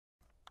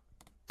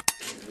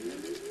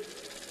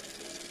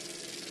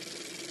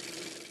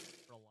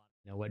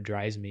What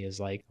drives me is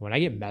like when I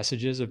get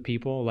messages of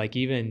people, like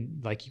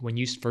even like when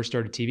you first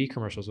started TV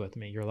commercials with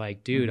me, you're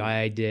like, dude,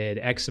 I did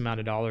X amount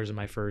of dollars in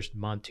my first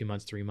month, 2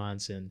 months, 3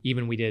 months. And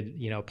even we did,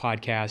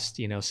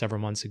 podcast,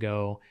 several months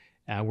ago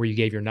where you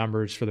gave your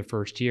numbers for the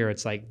first year.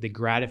 It's like the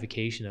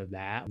gratification of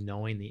that,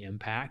 knowing the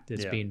impact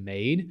that's being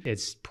made,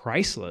 it's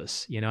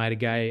priceless. I had a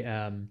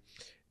guy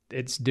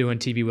that's doing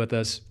TV with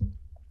us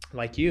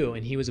like you,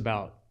 and he was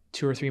about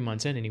 2 or 3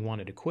 months in and he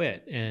wanted to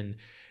quit. And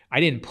I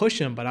didn't push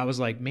him, but I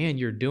was like, man,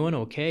 you're doing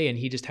okay. And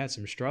he just had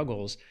some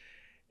struggles.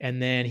 And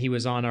then he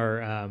was on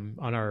our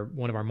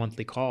one of our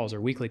monthly calls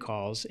or weekly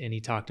calls, and he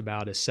talked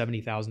about a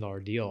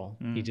 $70,000 deal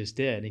he just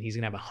did, and he's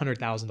gonna have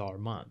 $100,000 a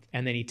month.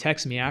 And then he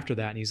texted me after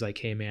that, and he's like,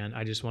 hey man,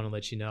 I just want to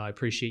let you know I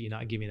appreciate you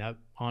not giving up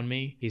on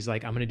me. He's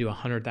like, I'm gonna do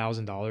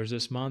 $100,000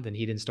 this month, and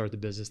he didn't start the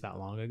business that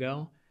long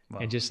ago. Wow.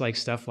 And just like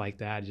stuff like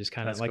that, just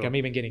kind of like, cool. I'm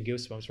even getting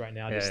goosebumps right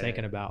now just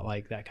thinking about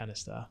like that kind of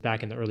stuff.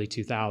 Back in the early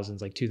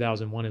 2000s, like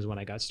 2001 is when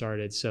I got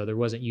started. So there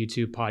wasn't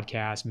YouTube,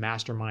 podcasts,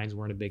 masterminds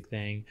weren't a big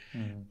thing.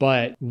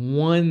 But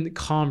one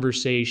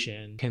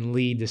conversation can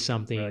lead to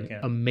something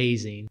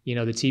amazing. The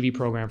TV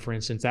program, for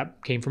instance,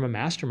 that came from a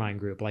mastermind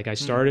group. Like I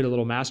started a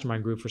little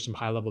mastermind group for some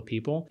high level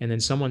people. And then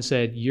someone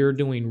said, you're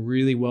doing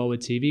really well with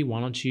TV. Why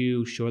don't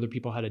you show other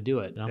people how to do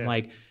it? And I'm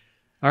like,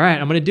 all right,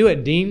 I'm going to do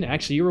it. Dean,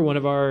 actually, you were one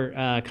of our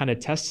kind of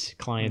test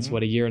clients,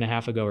 a year and a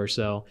half ago or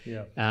so,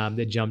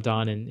 that jumped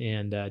on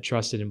and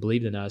trusted and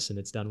believed in us, and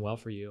it's done well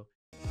for you.